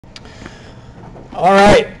All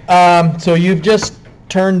right, so you've just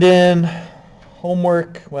turned in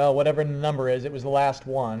homework, well, whatever the number is, it was the last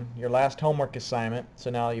one, your last homework assignment. So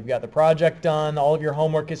now you've got the project done, all of your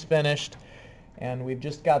homework is finished, and we've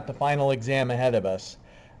just got the final exam ahead of us.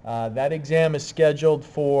 That exam is scheduled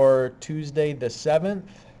for Tuesday the 7th.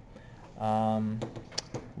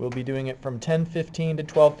 We'll be doing it from 10:15 to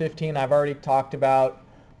 12:15. I've already talked about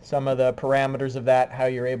some of the parameters of that, how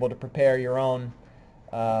you're able to prepare your own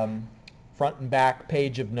front and back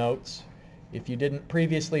page of notes. If you didn't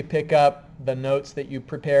previously pick up the notes that you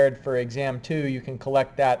prepared for exam 2, you can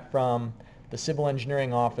collect that from the civil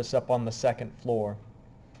engineering office up on the second floor.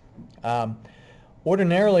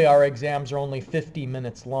 Ordinarily, our exams are only 50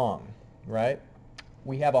 minutes long, right?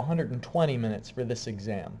 We have 120 minutes for this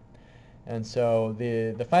exam. And so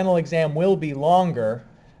the final exam will be longer,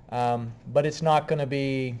 but it's not going to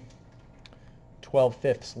be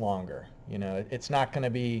 12/5 longer. You know, it's not going to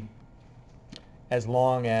be as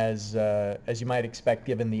long as you might expect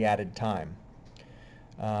given the added time.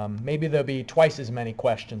 Maybe there'll be twice as many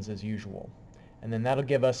questions as usual. And then that'll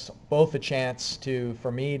give us both a chance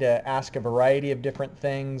for me to ask a variety of different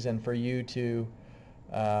things and for you to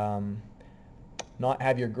not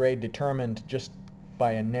have your grade determined just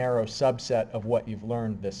by a narrow subset of what you've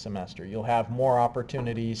learned this semester. You'll have more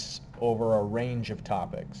opportunities over a range of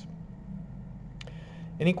topics.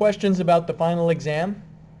 Any questions about the final exam?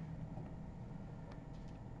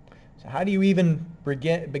 So how do you even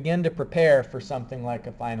begin to prepare for something like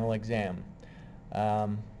a final exam?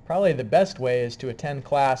 Probably the best way is to attend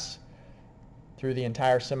class through the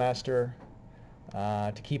entire semester,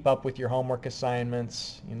 to keep up with your homework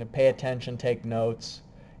assignments, pay attention, take notes.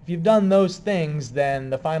 If you've done those things, then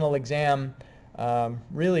the final exam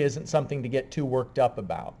really isn't something to get too worked up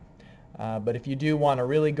about. But if you do want to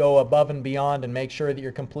really go above and beyond and make sure that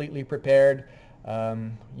you're completely prepared,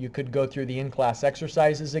 you could go through the in-class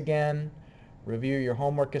exercises again, review your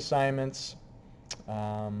homework assignments,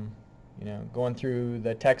 going through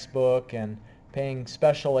the textbook and paying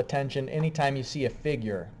special attention anytime you see a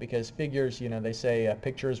figure, because figures, they say a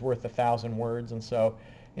picture is worth 1,000 words, and so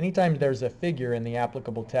anytime there's a figure in the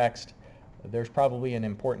applicable text, there's probably an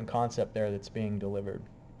important concept there that's being delivered.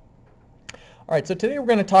 All right, so today we're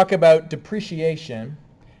going to talk about depreciation.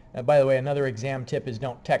 By the way, another exam tip is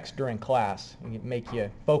don't text during class. It'll make you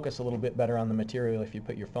focus a little bit better on the material if you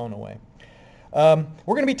put your phone away. We're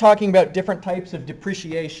going to be talking about different types of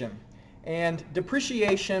depreciation. And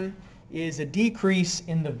depreciation is a decrease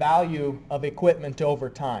in the value of equipment over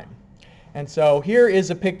time. And so here is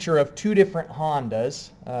a picture of two different Hondas.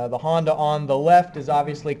 The Honda on the left is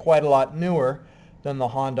obviously quite a lot newer than the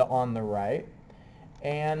Honda on the right.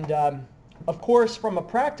 And of course, from a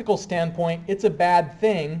practical standpoint, it's a bad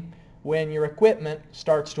thing when your equipment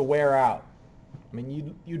starts to wear out. I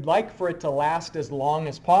mean, you'd like for it to last as long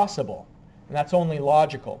as possible, and that's only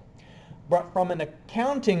logical. But from an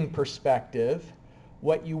accounting perspective,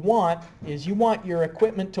 what you want is you want your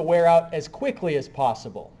equipment to wear out as quickly as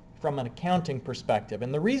possible from an accounting perspective.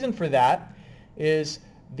 And the reason for that is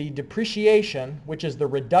the depreciation, which is the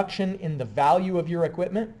reduction in the value of your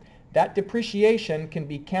equipment. That depreciation can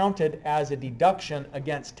be counted as a deduction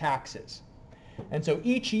against taxes. And so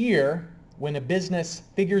each year, when a business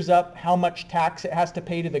figures up how much tax it has to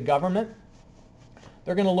pay to the government,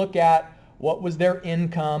 they're going to look at what was their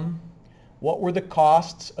income, what were the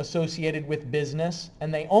costs associated with business,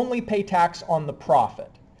 and they only pay tax on the profit.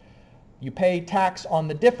 You pay tax on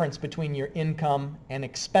the difference between your income and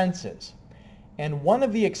expenses. And one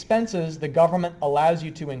of the expenses the government allows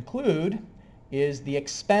you to include is the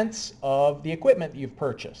expense of the equipment that you've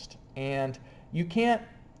purchased. And you can't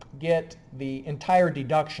get the entire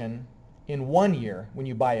deduction in 1 year when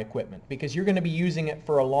you buy equipment because you're going to be using it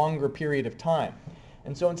for a longer period of time.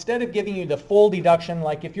 And so instead of giving you the full deduction,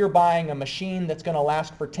 like if you're buying a machine that's going to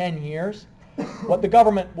last for 10 years, what the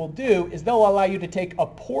government will do is they'll allow you to take a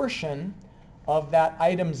portion of that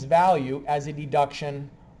item's value as a deduction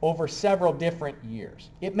over several different years.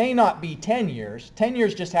 It may not be 10 years. 10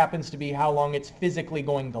 years just happens to be how long it's physically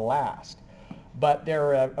going to last. But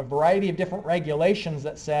there are a variety of different regulations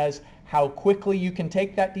that says how quickly you can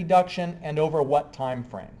take that deduction and over what time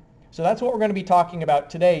frame. So that's what we're going to be talking about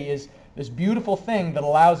today, is this beautiful thing that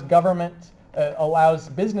allows allows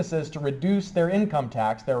businesses to reduce their income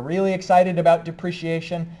tax. They're really excited about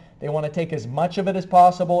depreciation. They want to take as much of it as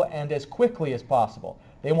possible and as quickly as possible.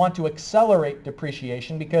 They want to accelerate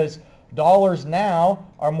depreciation because dollars now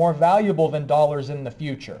are more valuable than dollars in the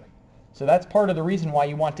future. So that's part of the reason why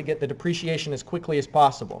you want to get the depreciation as quickly as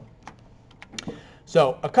possible.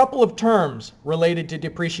 So a couple of terms related to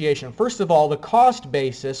depreciation. First of all, the cost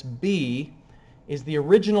basis, B, is the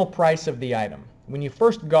original price of the item. when you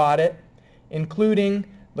first got it, including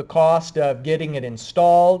the cost of getting it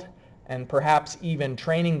installed and perhaps even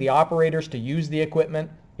training the operators to use the equipment.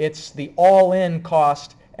 It's the all-in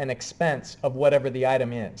cost and expense of whatever the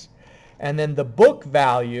item is. And then the book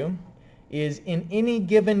value is in any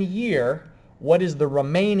given year, what is the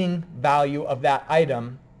remaining value of that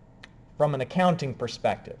item from an accounting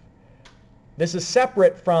perspective. This is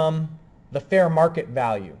separate from the fair market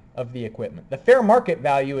value of the equipment. The fair market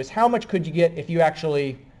value is how much could you get if you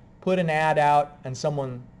actually put an ad out and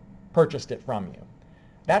someone purchased it from you.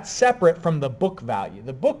 That's separate from the book value.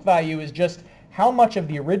 The book value is just how much of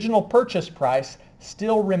the original purchase price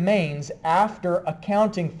still remains after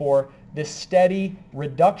accounting for this steady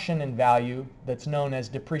reduction in value that's known as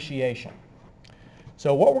depreciation.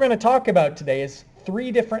 So what we're going to talk about today is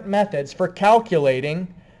 3 different methods for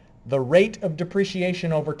calculating the rate of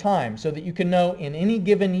depreciation over time so that you can know in any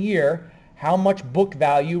given year how much book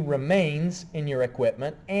value remains in your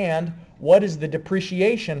equipment and what is the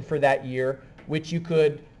depreciation for that year, which you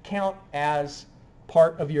could count as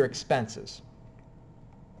part of your expenses.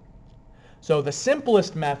 So the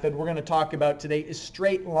simplest method we're going to talk about today is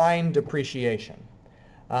straight line depreciation.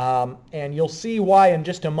 And you'll see why in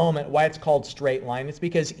just a moment, why it's called straight line. It's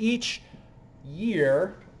because each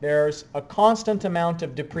year there's a constant amount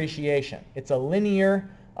of depreciation. It's a linear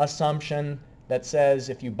assumption that says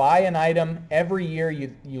if you buy an item every year,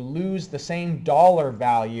 you lose the same dollar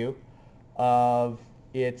value of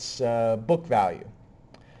its book value.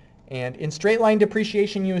 And in straight line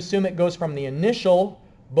depreciation, you assume it goes from the initial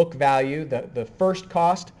book value, the first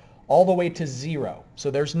cost, all the way to 0. So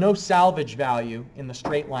there's no salvage value in the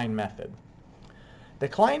straight line method.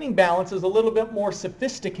 Declining balance is a little bit more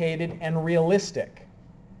sophisticated and realistic.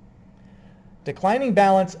 Declining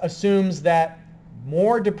balance assumes that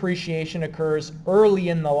more depreciation occurs early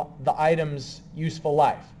in the item's useful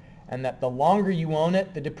life, and that the longer you own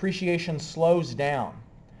it, the depreciation slows down.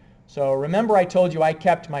 So remember I told you I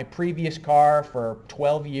kept my previous car for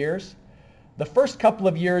 12 years? The first couple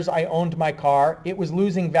of years I owned my car, it was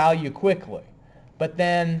losing value quickly. But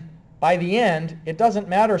then by the end, it doesn't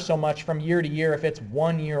matter so much from year to year if it's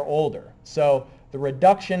 1 year older. So the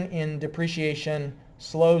reduction in depreciation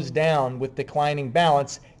slows down with declining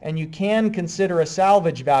balance, and you can consider a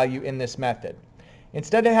salvage value in this method.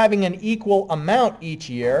 Instead of having an equal amount each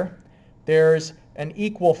year, there's an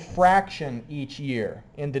equal fraction each year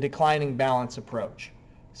in the declining balance approach.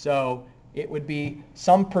 So it would be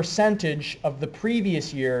some percentage of the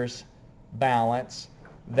previous year's balance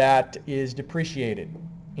that is depreciated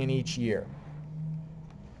in each year.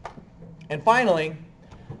 And finally,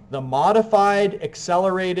 the Modified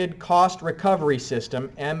Accelerated Cost Recovery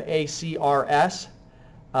System, MACRS,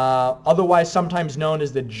 otherwise sometimes known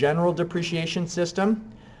as the General Depreciation System.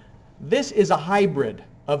 This is a hybrid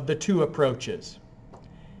of the 2 approaches.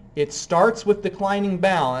 It starts with declining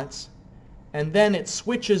balance, and then it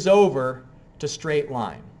switches over to straight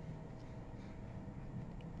line.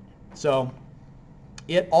 So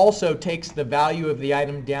it also takes the value of the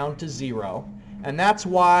item down to 0, and that's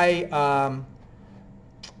why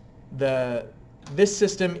this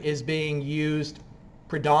system is being used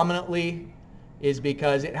predominantly, is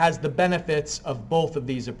because it has the benefits of both of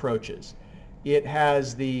these approaches. It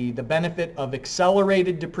has the benefit of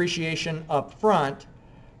accelerated depreciation up front,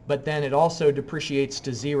 but then it also depreciates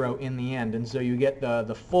to 0 in the end, and so you get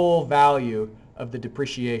the full value of the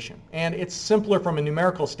depreciation. And it's simpler from a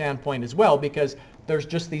numerical standpoint as well, because there's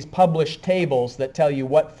just these published tables that tell you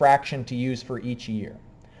what fraction to use for each year.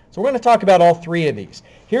 So we're going to talk about all 3 of these.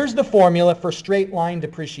 Here's the formula for straight line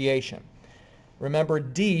depreciation. Remember,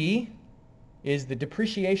 D is the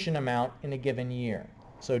depreciation amount in a given year.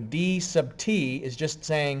 So D sub T is just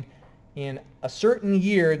saying in a certain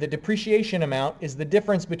year, the depreciation amount is the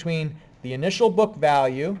difference between the initial book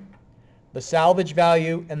value, the salvage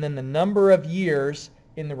value, and then the number of years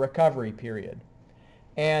in the recovery period.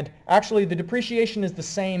 And actually, the depreciation is the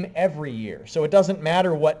same every year, so it doesn't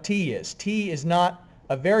matter what T is. T is not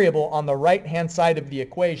a variable on the right-hand side of the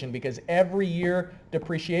equation, because every year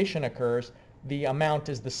depreciation occurs, the amount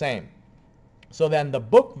is the same. So then the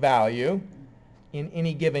book value in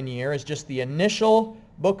any given year is just the initial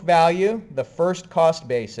book value, the first cost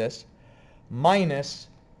basis, minus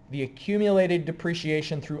the accumulated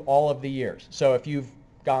depreciation through all of the years. So if you've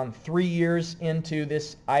gone 3 years into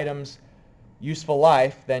this item's useful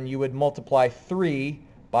life, then you would multiply 3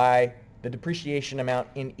 by the depreciation amount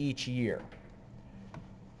in each year.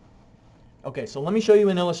 Okay, so let me show you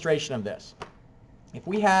an illustration of this. If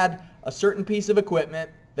we had a certain piece of equipment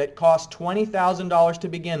that cost $20,000 to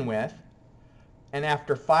begin with, and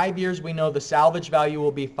after 5 years we know the salvage value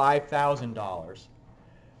will be $5,000,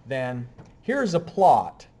 then Here's a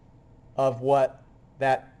plot of what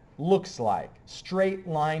that looks like. Straight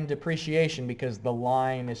line depreciation because the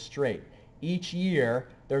line is straight. Each year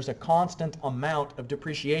there's a constant amount of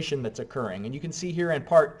depreciation that's occurring. And you can see here in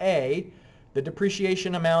part A, the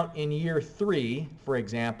depreciation amount in year 3, for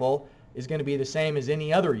example, is going to be the same as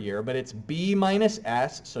any other year, but it's B minus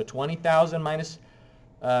S, so 20,000 minus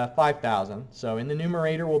 5,000. So in the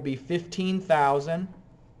numerator will be 15,000,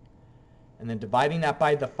 and then dividing that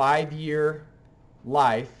by the 5-year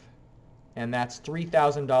life, and that's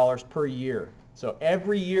 $3,000 per year. So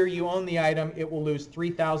every year you own the item, it will lose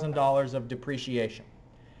 $3,000 of depreciation.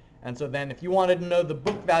 And so then if you wanted to know the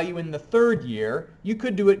book value in the 3rd year, you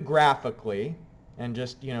could do it graphically and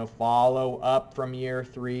just, follow up from year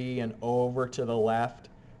 3 and over to the left.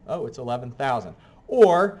 Oh, it's 11,000.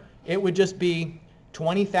 Or it would just be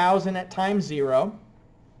 20,000 at time 0,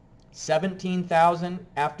 17,000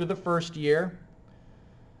 after the 1st year,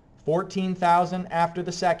 14,000 after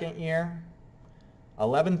the 2nd year,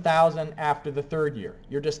 11,000 after the 3rd year.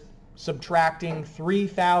 You're just subtracting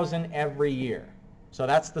 3,000 every year. So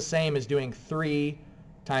that's the same as doing 3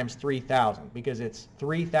 times 3,000 because it's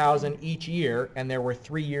 3,000 each year and there were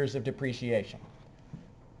 3 years of depreciation.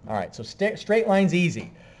 All right, so straight line's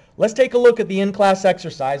easy. Let's take a look at the in-class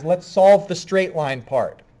exercise. Let's solve the straight line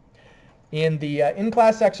part. In the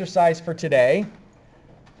in-class exercise for today,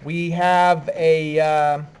 we have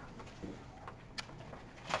a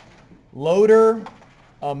loader,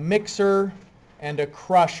 a mixer, and a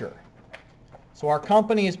crusher. So our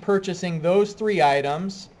company is purchasing those 3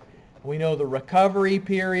 items. We know the recovery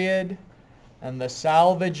period and the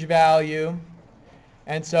salvage value.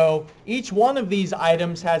 And so each one of these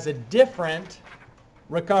items has a different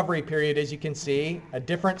recovery period, as you can see, a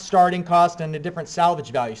different starting cost and a different salvage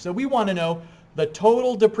value. So we want to know the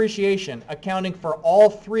total depreciation accounting for all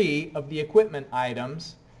 3 of the equipment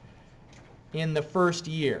items in the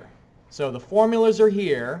 1st year. So the formulas are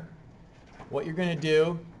here. What you're going to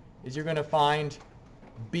do is you're going to find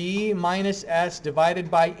B minus S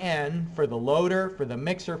divided by N for the loader, for the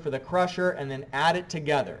mixer, for the crusher, and then add it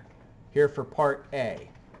together here for part A.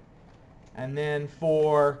 And then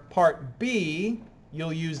for part B,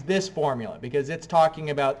 you'll use this formula because it's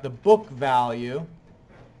talking about the book value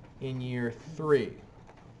in year 3.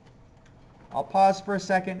 I'll pause for a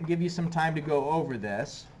second and give you some time to go over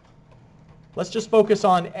this. Let's just focus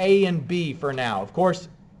on A and B for now. Of course,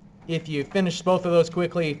 if you finish both of those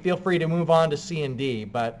quickly, feel free to move on to C and D,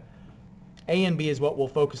 but A and B is what we'll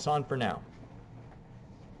focus on for now.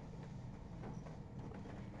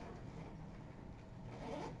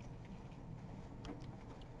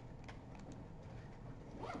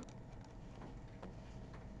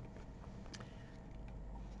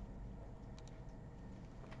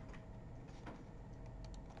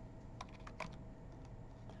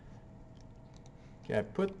 Okay,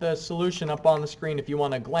 I've put the solution up on the screen if you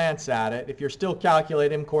want to glance at it. If you're still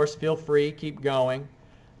calculating, of course, feel free, keep going.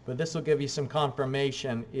 But this will give you some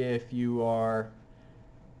confirmation if you are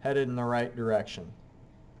headed in the right direction.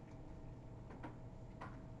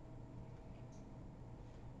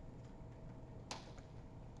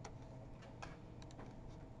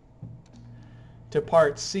 To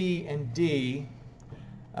part C and D,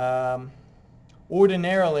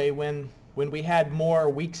 ordinarily when we had more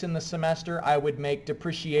weeks in the semester, I would make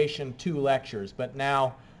depreciation 2 lectures, but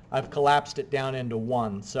now I've collapsed it down into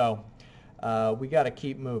 1. So we got to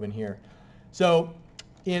keep moving here. So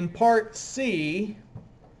in part C,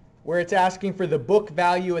 where it's asking for the book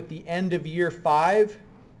value at the end of year 5,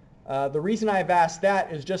 the reason I've asked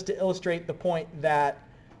that is just to illustrate the point that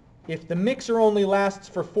if the mixer only lasts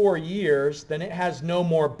for 4 years, then it has no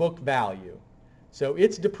more book value. So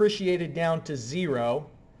it's depreciated down to 0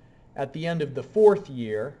 at the end of the 4th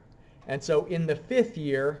year. And so in the 5th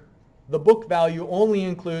year, the book value only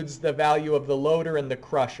includes the value of the loader and the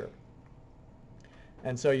crusher.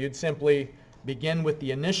 And so you'd simply begin with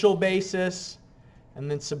the initial basis and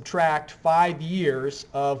then subtract 5 years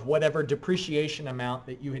of whatever depreciation amount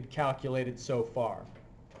that you had calculated so far.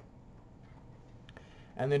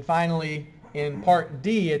 And then finally, in part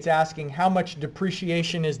D, it's asking how much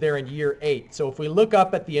depreciation is there in year 8. So if we look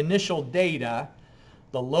up at the initial data,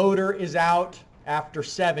 the loader is out after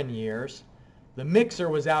 7 years. The mixer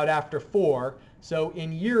was out after 4. So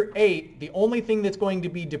in year 8, the only thing that's going to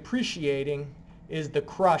be depreciating is the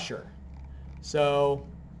crusher. So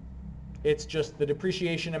it's just the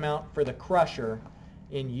depreciation amount for the crusher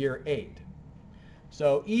in year 8.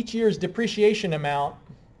 So each year's depreciation amount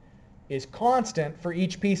is constant for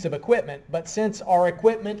each piece of equipment, but since our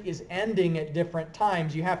equipment is ending at different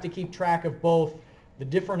times, you have to keep track of both the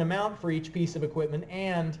different amount for each piece of equipment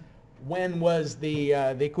and when was the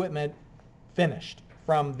equipment finished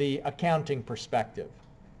from the accounting perspective.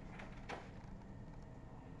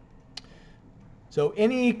 So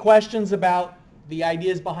any questions about the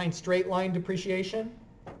ideas behind straight line depreciation?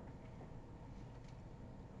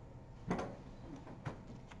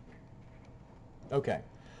 Okay.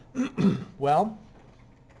 Well,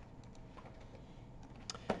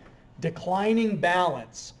 declining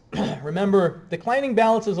balance. Remember, declining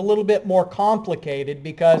balance is a little bit more complicated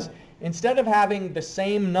because instead of having the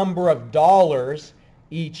same number of dollars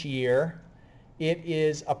each year, it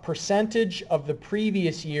is a percentage of the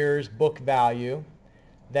previous year's book value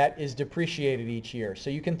that is depreciated each year. So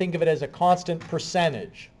you can think of it as a constant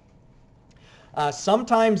percentage.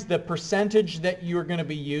 Sometimes the percentage that you're going to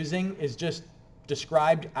be using is just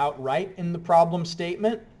described outright in the problem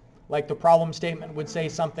statement. Like the problem statement would say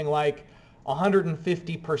something like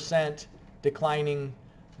 150% declining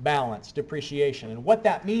balance, depreciation. And what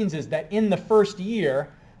that means is that in the first year,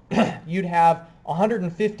 you'd have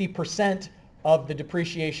 150% of the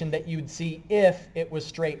depreciation that you'd see if it was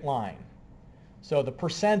straight line. So the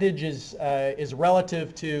percentage is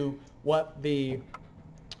relative to what the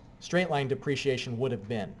straight line depreciation would have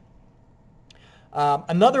been.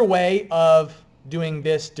 Another way of doing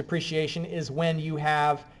this depreciation is when you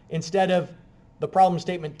have, instead of the problem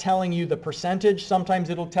statement telling you the percentage, sometimes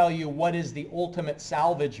it'll tell you what is the ultimate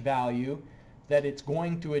salvage value that it's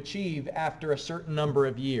going to achieve after a certain number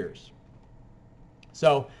of years.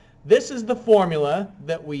 So this is the formula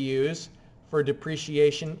that we use for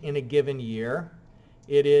depreciation in a given year.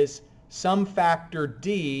 It is some factor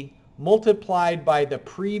D multiplied by the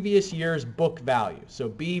previous year's book value. So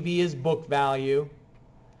BV is book value.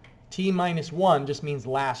 T minus 1 just means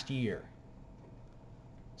last year.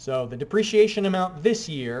 So the depreciation amount this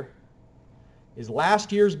year is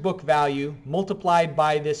last year's book value multiplied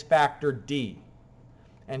by this factor D.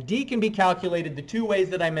 And D can be calculated the two ways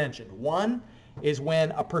that I mentioned. One is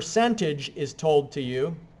when a percentage is told to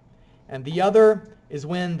you, and the other is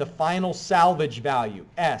when the final salvage value,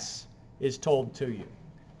 S, is told to you.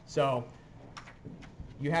 So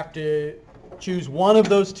you have to choose one of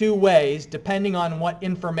those two ways depending on what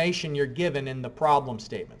information you're given in the problem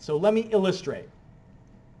statement. So let me illustrate.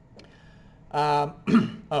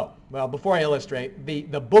 Before I illustrate,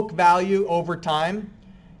 the book value over time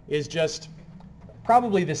is just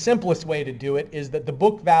probably the simplest way to do it is that the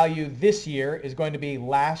book value this year is going to be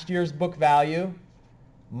last year's book value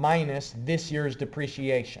minus this year's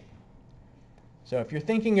depreciation. So if you're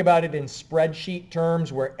thinking about it in spreadsheet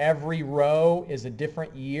terms where every row is a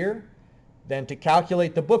different year, then to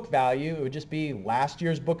calculate the book value, it would just be last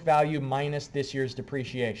year's book value minus this year's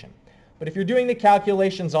depreciation. But if you're doing the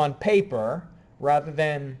calculations on paper rather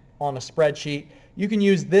than on a spreadsheet, you can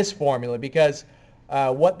use this formula because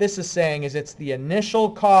what this is saying is it's the initial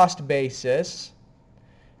cost basis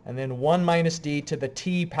and then 1 minus D to the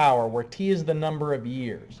T power, where T is the number of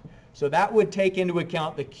years. So that would take into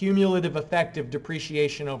account the cumulative effect of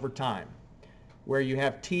depreciation over time, where you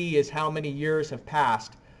have T is how many years have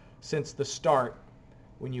passed since the start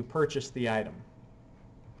when you purchased the item.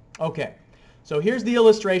 Okay, so here's the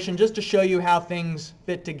illustration just to show you how things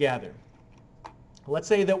fit together. Let's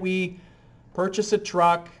say that we purchase a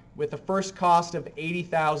truck with a first cost of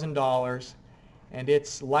 $80,000 and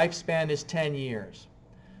its lifespan is 10 years.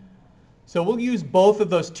 So we'll use both of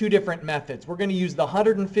those two different methods. We're going to use the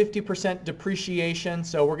 150% depreciation,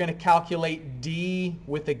 so we're going to calculate D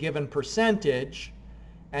with a given percentage,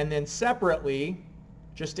 and then separately,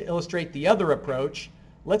 just to illustrate the other approach,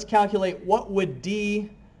 let's calculate what would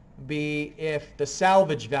D be if the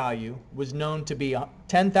salvage value was known to be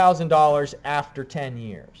 $10,000 after 10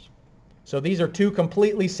 years. So these are two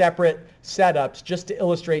completely separate setups just to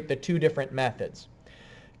illustrate the two different methods.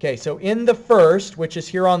 Okay, so in the first, which is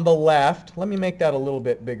here on the left, let me make that a little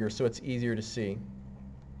bit bigger so it's easier to see.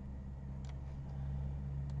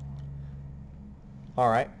 All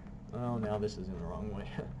right. Oh, now this is in the wrong way.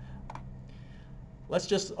 Let's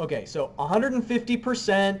just, okay, so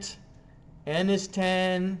 150%, N is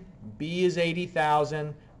 10, B is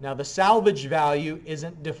 80,000. Now the salvage value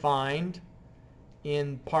isn't defined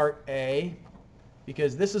in part A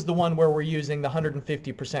because this is the one where we're using the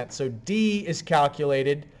 150%. So D is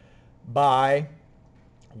calculated by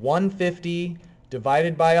 150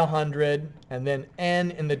 divided by 100, and then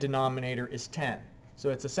N in the denominator is 10. So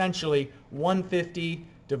it's essentially 150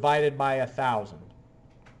 divided by 1,000.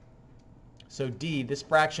 So D, this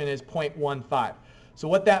fraction is 0.15. So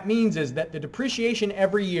what that means is that the depreciation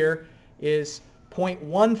every year is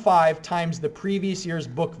 0.15 times the previous year's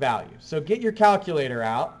book value. So get your calculator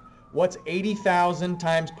out. What's 80,000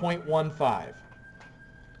 times 0.15?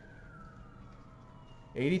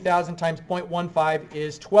 80,000 times 0.15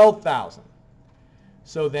 is 12,000.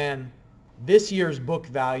 So then this year's book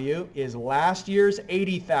value is last year's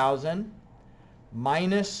 $80,000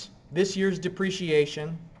 minus this year's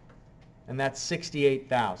depreciation, and that's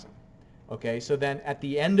 $68,000. Okay, so then at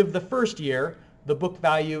the end of the first year, the book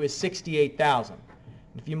value is $68,000.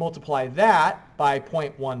 If you multiply that by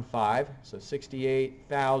 0.15, so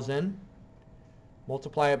 68,000,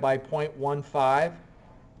 multiply it by 0.15,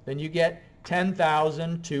 then you get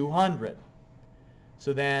 10,200.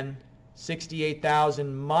 So then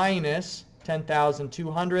 68,000 minus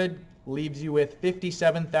 10,200 leaves you with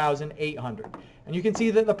 57,800. And you can see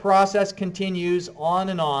that the process continues on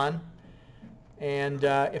and on. And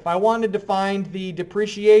if I wanted to find the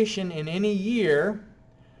depreciation in any year,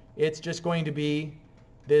 it's just going to be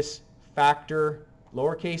this factor,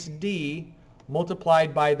 lowercase d,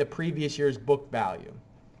 multiplied by the previous year's book value.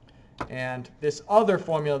 And this other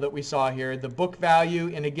formula that we saw here, the book value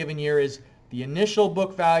in a given year is the initial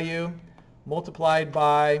book value multiplied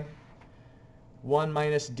by 1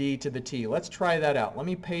 minus d to the t. Let's try that out. Let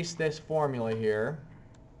me paste this formula here.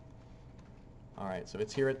 All right, so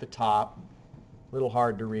it's here at the top. A little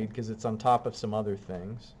hard to read because it's on top of some other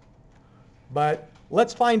things. But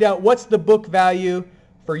let's find out what's the book value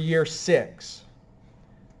for year 6.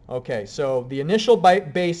 Okay, so the initial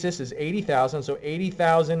basis is 80,000, so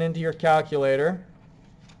 80,000 into your calculator.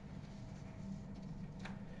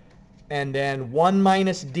 And then 1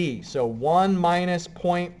 minus d, so 1 minus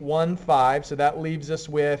 0.15, so that leaves us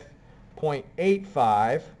with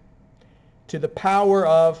 0.85 to the power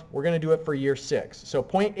of, we're going to do it for year 6. So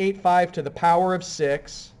 0.85 to the power of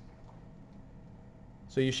 6,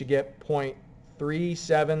 so you should get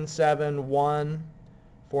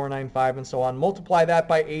 0.3771495 and so on. Multiply that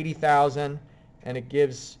by 80,000 and it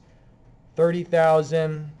gives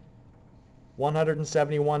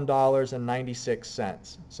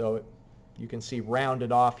 $30,171.96. So you can see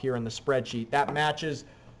rounded off here in the spreadsheet. That matches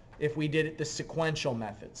if we did it the sequential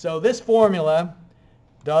method. So this formula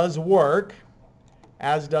does work,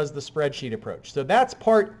 as does the spreadsheet approach. So that's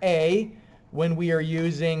part A when we are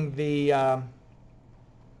using the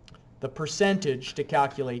percentage to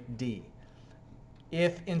calculate D.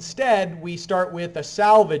 If instead we start with a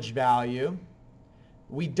salvage value,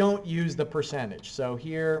 we don't use the percentage. So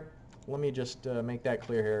here, let me just make that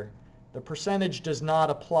clear here. The percentage does not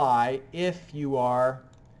apply if you are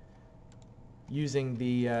using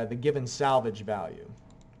the given salvage value.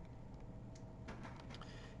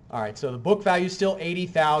 All right, so the book value is still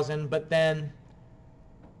 80,000, but then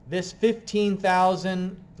this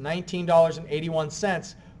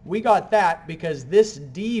 $15,019.81, we got that because this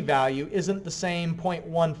D value isn't the same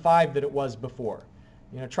 0.15 that it was before.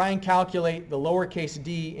 You know, try and calculate the lowercase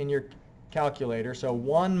d in your calculator. So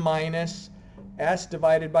 1 minus S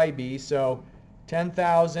divided by B, so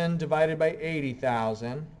 10,000 divided by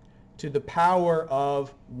 80,000 to the power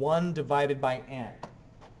of 1 divided by n.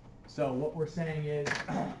 So what we're saying is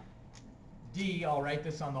D, I'll write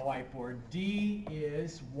this on the whiteboard, D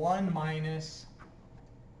is 1 minus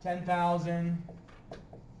 10,000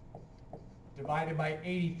 divided by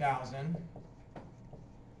 80,000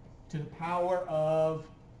 to the power of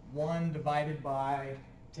 1 divided by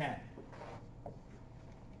 10.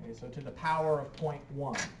 Okay, so to the power of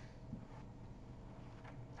 0.1.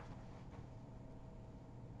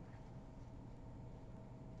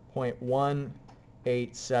 Point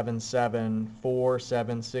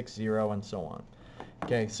 187747760 and so on.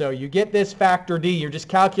 Okay, so you get this factor D, you're just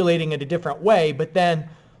calculating it a different way, but then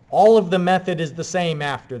all of the method is the same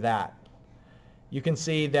after that. You can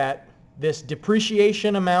see that this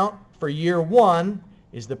depreciation amount for year 1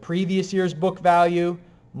 is the previous year's book value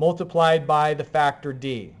multiplied by the factor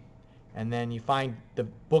D. And then you find the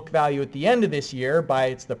book value at the end of this year by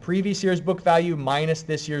it's the previous year's book value minus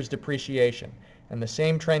this year's depreciation. And the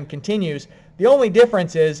same trend continues. The only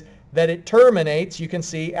difference is that it terminates, you can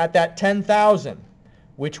see, at that 10,000,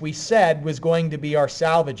 which we said was going to be our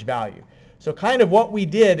salvage value. So kind of what we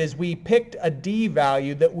did is we picked a D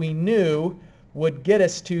value that we knew would get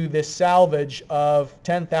us to this salvage of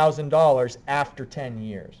 $10,000 after 10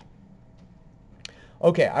 years.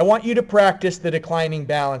 Okay, I want you to practice the declining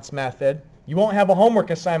balance method. You won't have a homework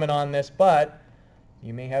assignment on this, but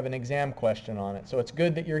you may have an exam question on it. So it's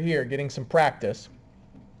good that you're here getting some practice.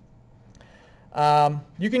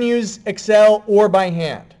 You can use Excel or by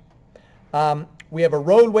hand. We have a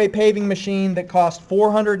roadway paving machine that costs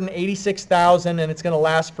 $486,000 and it's going to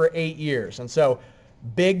last for 8 years. And so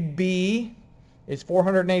big B is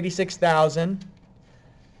 $486,000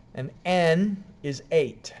 and N is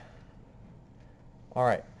 8. All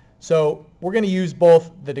right, so we're going to use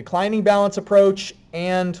both the declining balance approach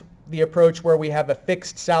and the approach where we have a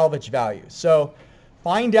fixed salvage value. So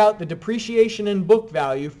find out the depreciation and book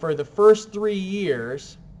value for the first 3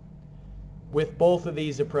 years with both of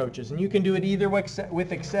these approaches. And you can do it either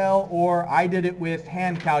with Excel, or I did it with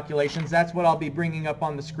hand calculations. That's what I'll be bringing up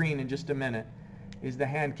on the screen in just a minute, is the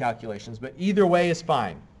hand calculations. But either way is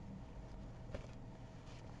fine.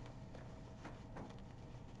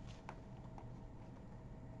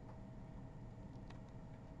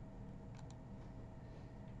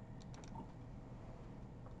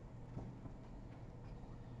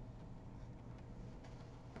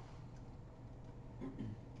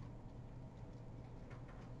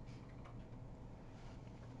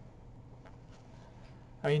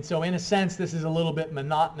 I mean, so in a sense, this is a little bit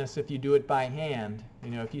monotonous if you do it by hand.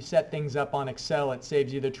 You know, if you set things up on Excel, it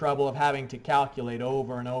saves you the trouble of having to calculate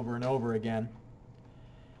over and over and over again.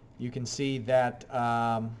 You can see that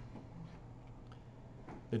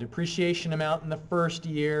the depreciation amount in the first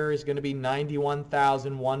year is going to be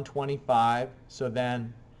 $91,125. So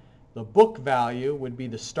then the book value would be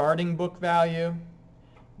the starting book value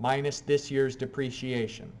minus this year's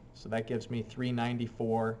depreciation. So that gives me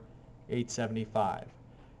 $394,875.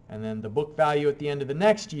 And then the book value at the end of the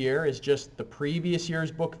next year is just the previous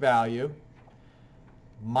year's book value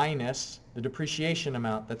minus the depreciation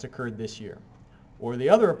amount that's occurred this year. Or the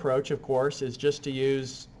other approach, of course, is just to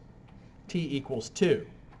use t equals 2.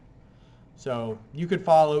 So you could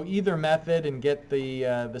follow either method and get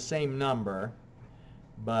the same number.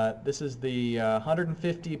 But this is the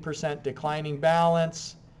 150% declining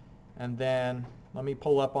balance. And then let me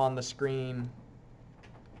pull up on the screen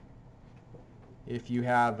if you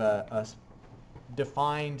have a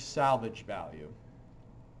defined salvage value.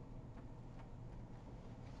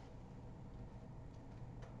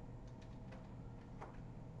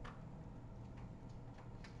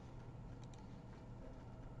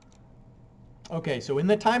 Okay, so in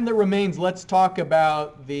the time that remains, let's talk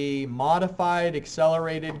about the modified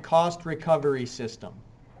accelerated cost recovery system.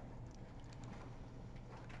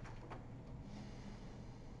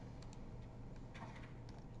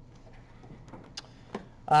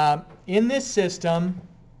 In this system,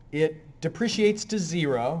 it depreciates to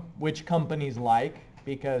 0, which companies like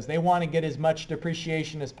because they want to get as much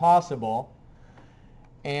depreciation as possible.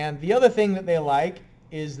 And the other thing that they like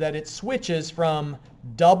is that it switches from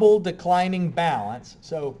double declining balance.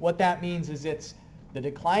 So what that means is it's the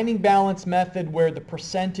declining balance method where the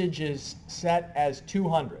percentage is set as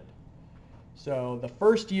 200. So the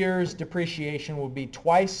first year's depreciation will be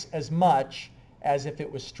twice as much as if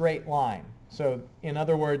it was straight line. So in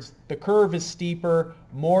other words, the curve is steeper,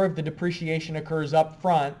 more of the depreciation occurs up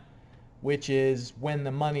front, which is when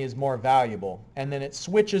the money is more valuable. And then it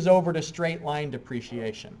switches over to straight line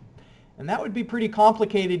depreciation. And that would be pretty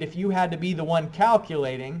complicated if you had to be the one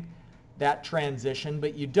calculating that transition,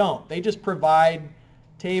 but you don't. They just provide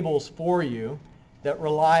tables for you that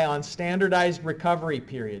rely on standardized recovery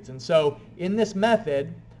periods. And so in this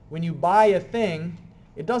method, when you buy a thing,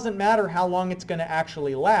 it doesn't matter how long it's going to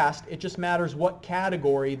actually last. It just matters what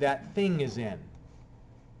category that thing is in.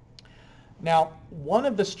 Now, one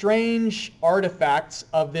of the strange artifacts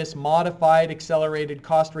of this modified accelerated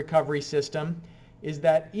cost recovery system is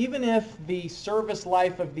that even if the service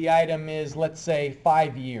life of the item is, let's say,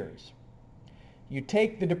 5 years, you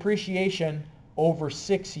take the depreciation over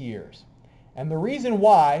 6 years. And the reason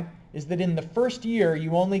why is that in the first year,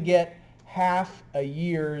 you only get half a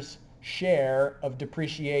year's share of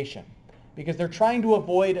depreciation because they're trying to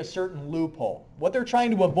avoid a certain loophole. What they're trying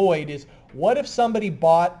to avoid is, what if somebody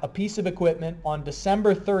bought a piece of equipment on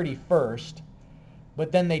December 31st,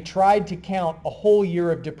 but then they tried to count a whole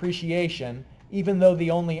year of depreciation even though they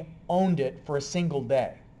only owned it for a single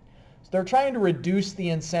day? So they're trying to reduce the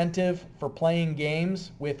incentive for playing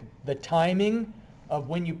games with the timing of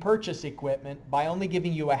when you purchase equipment by only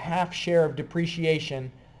giving you a half share of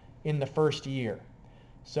depreciation in the first year.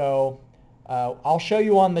 So I'll show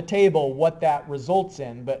you on the table what that results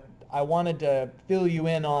in, but I wanted to fill you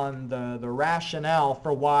in on the rationale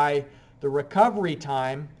for why the recovery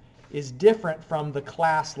time is different from the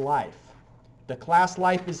class life. The class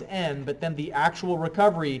life is N, but then the actual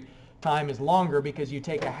recovery time is longer because you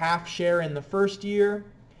take a half share in the first year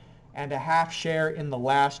and a half share in the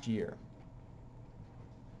last year.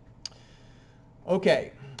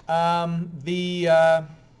 Okay,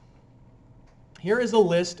 here is a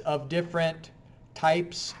list of different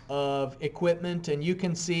types of equipment, and you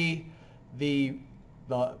can see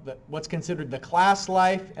what's considered the class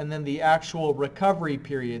life and then the actual recovery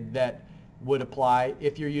period that would apply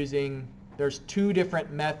if you're using, there's 2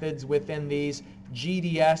 different methods within these.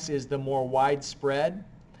 GDS is the more widespread.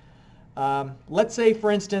 Let's say, for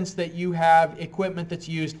instance, that you have equipment that's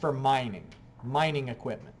used for mining. mining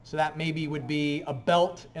equipment. So that maybe would be a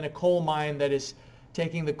belt in a coal mine that is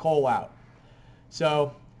taking the coal out.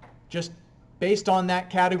 So just based on that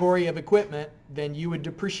category of equipment, then you would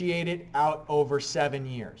depreciate it out over 7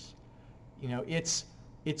 years. You know, its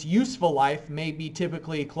useful life may be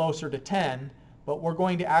typically closer to 10, but we're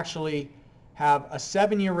going to actually have a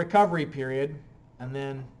 7-year recovery period, and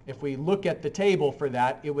then if we look at the table for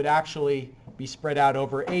that, it would actually be spread out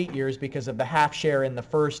over 8 years because of the half share in the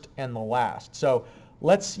first and the last. So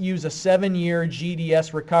let's use a 7-year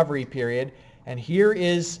GDS recovery period, and here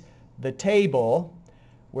is the table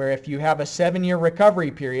where if you have a 7-year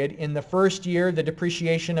recovery period, in the first year the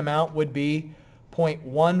depreciation amount would be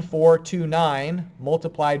 0.1429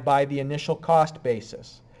 multiplied by the initial cost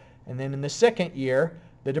basis. And then in the second year,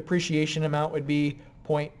 the depreciation amount would be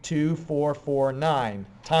 0.2449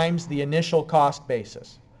 times the initial cost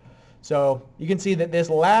basis. So you can see that this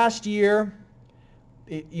last year,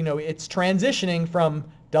 it's transitioning from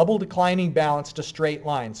double declining balance to straight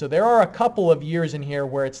line. So there are a couple of years in here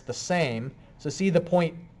where it's the same. So see the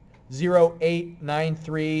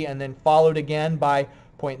 0.0893 and then followed again by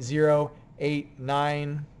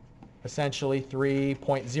 0.089, essentially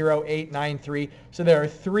 3.0893. So there are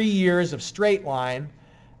 3 years of straight line,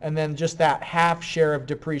 and then just that half share of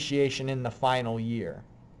depreciation in the final year.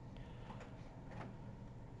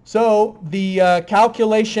 So the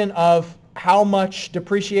calculation of how much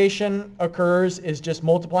depreciation occurs is just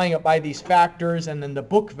multiplying it by these factors, and then the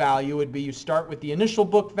book value would be you start with the initial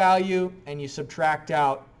book value and you subtract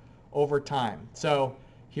out over time. So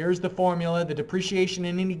here's the formula. The depreciation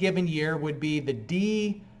in any given year would be the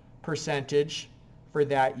D percentage for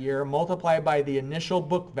that year multiplied by the initial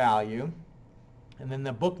book value. And then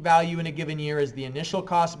the book value in a given year is the initial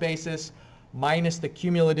cost basis minus the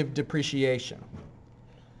cumulative depreciation.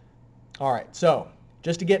 All right, so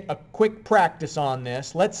just to get a quick practice on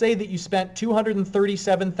this, let's say that you spent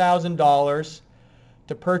 $237,000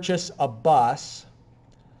 to purchase a bus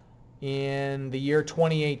in the year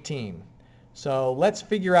 2018. So let's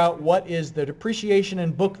figure out what is the depreciation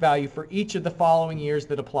and book value for each of the following years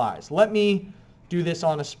that applies. Let me do this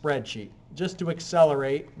on a spreadsheet just to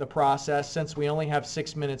accelerate the process since we only have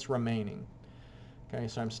 6 minutes remaining. Okay,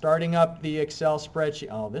 so I'm starting up the Excel spreadsheet.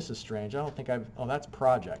 Oh, this is strange. I don't think I've, oh, that's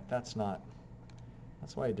project. That's not,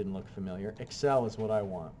 that's why it didn't look familiar. Excel is what I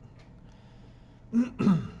want.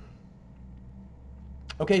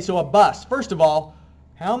 Okay, so a bus. First of all,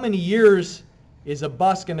 how many years is a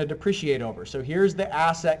bus going to depreciate over? So here's the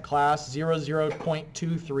asset class,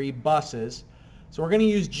 00.23 buses. So we're going to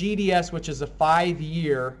use GDS, which is a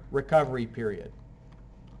 5-year recovery period.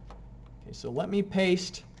 Okay, so let me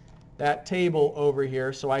paste that table over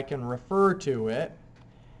here so I can refer to it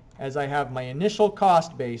as I have my initial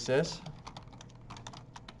cost basis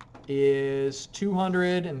is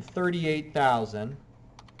 $238,000,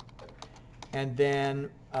 and then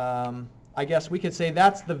I guess we could say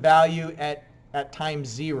that's the value at time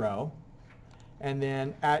 0, and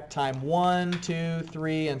then at time 1, 2,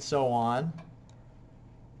 3, and so on,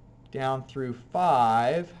 down through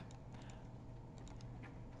 5,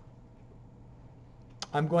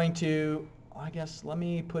 I'm going to, I guess, let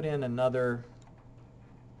me put in another,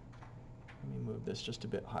 let me move this just a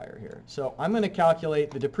bit higher here. So I'm going to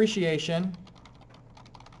calculate the depreciation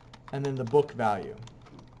and then the book value.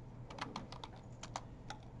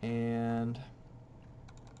 And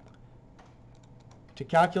to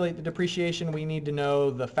calculate the depreciation, we need to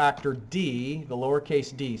know the factor D, the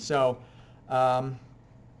lowercase d. So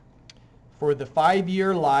for the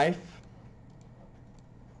 5-year life,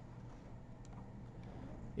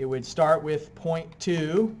 it would start with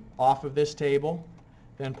 0.2 off of this table,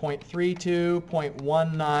 then 0.32,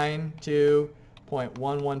 0.192,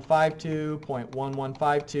 0.1152,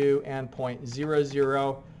 0.1152, and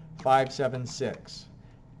 0.00576.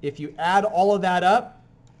 If you add all of that up,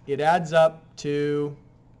 it adds up to,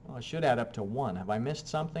 well, it should add up to 1. Have I missed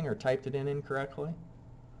something or typed it in incorrectly?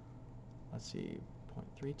 Let's see,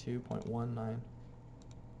 0.32, 0.19.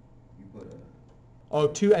 You put a... Oh,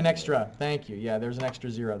 an extra. Thank you. Yeah, there's an extra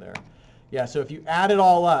 0 there. Yeah, so if you add it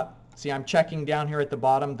all up, see I'm checking down here at the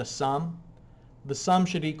bottom, the sum. The sum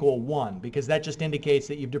should equal 1 because that just indicates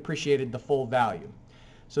that you've depreciated the full value.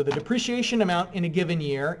 So the depreciation amount in a given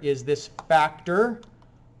year is this factor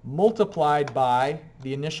multiplied by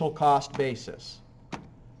the initial cost basis.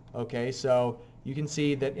 Okay, so you can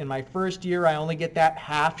see that in my first year I only get that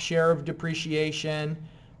half share of depreciation,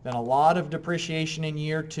 then a lot of depreciation in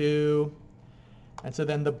year 2. And so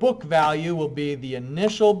then the book value will be the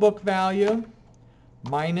initial book value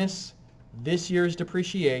minus this year's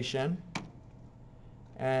depreciation.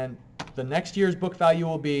 And the next year's book value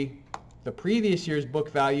will be the previous year's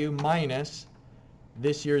book value minus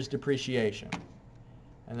this year's depreciation.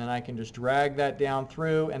 And then I can just drag that down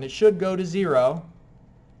through, and it should go to 0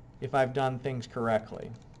 if I've done things correctly.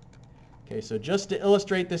 Okay, so just to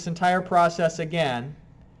illustrate this entire process again,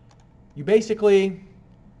 you basically,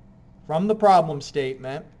 from the problem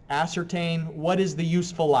statement, ascertain what is the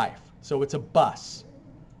useful life. So it's a bus.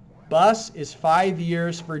 Bus is 5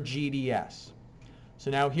 years for GDS. So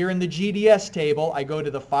now here in the GDS table, I go to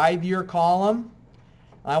the 5-year column.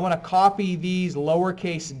 I want to copy these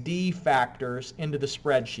lowercase d factors into the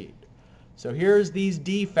spreadsheet. So here's these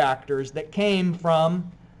d factors that came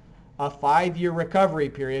from a 5-year recovery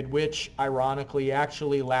period, which ironically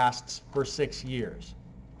actually lasts for 6 years.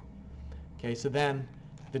 Okay, so then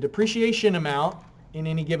the depreciation amount in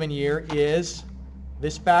any given year is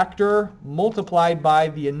this factor multiplied by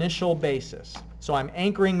the initial basis. So I'm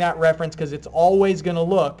anchoring that reference because it's always going to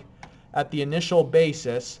look at the initial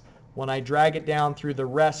basis when I drag it down through the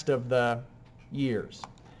rest of the years.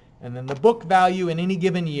 And then the book value in any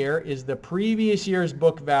given year is the previous year's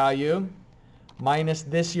book value minus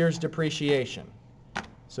this year's depreciation.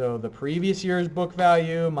 So the previous year's book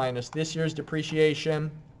value minus this year's depreciation,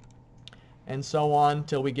 and so on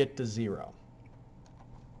till we get to 0.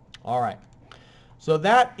 All right. So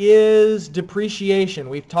that is depreciation.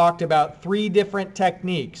 We've talked about 3 different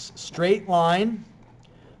techniques: straight line,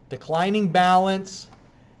 declining balance,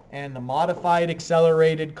 and the modified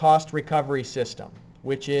accelerated cost recovery system,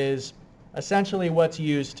 which is essentially what's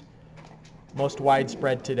used most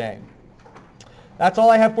widespread today. That's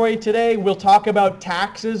all I have for you today. We'll talk about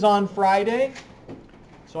taxes on Friday,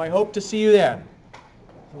 so I hope to see you there.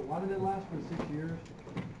 So why did it last for 6 years?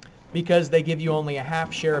 Because they give you only a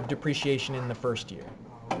half share of depreciation in the first year.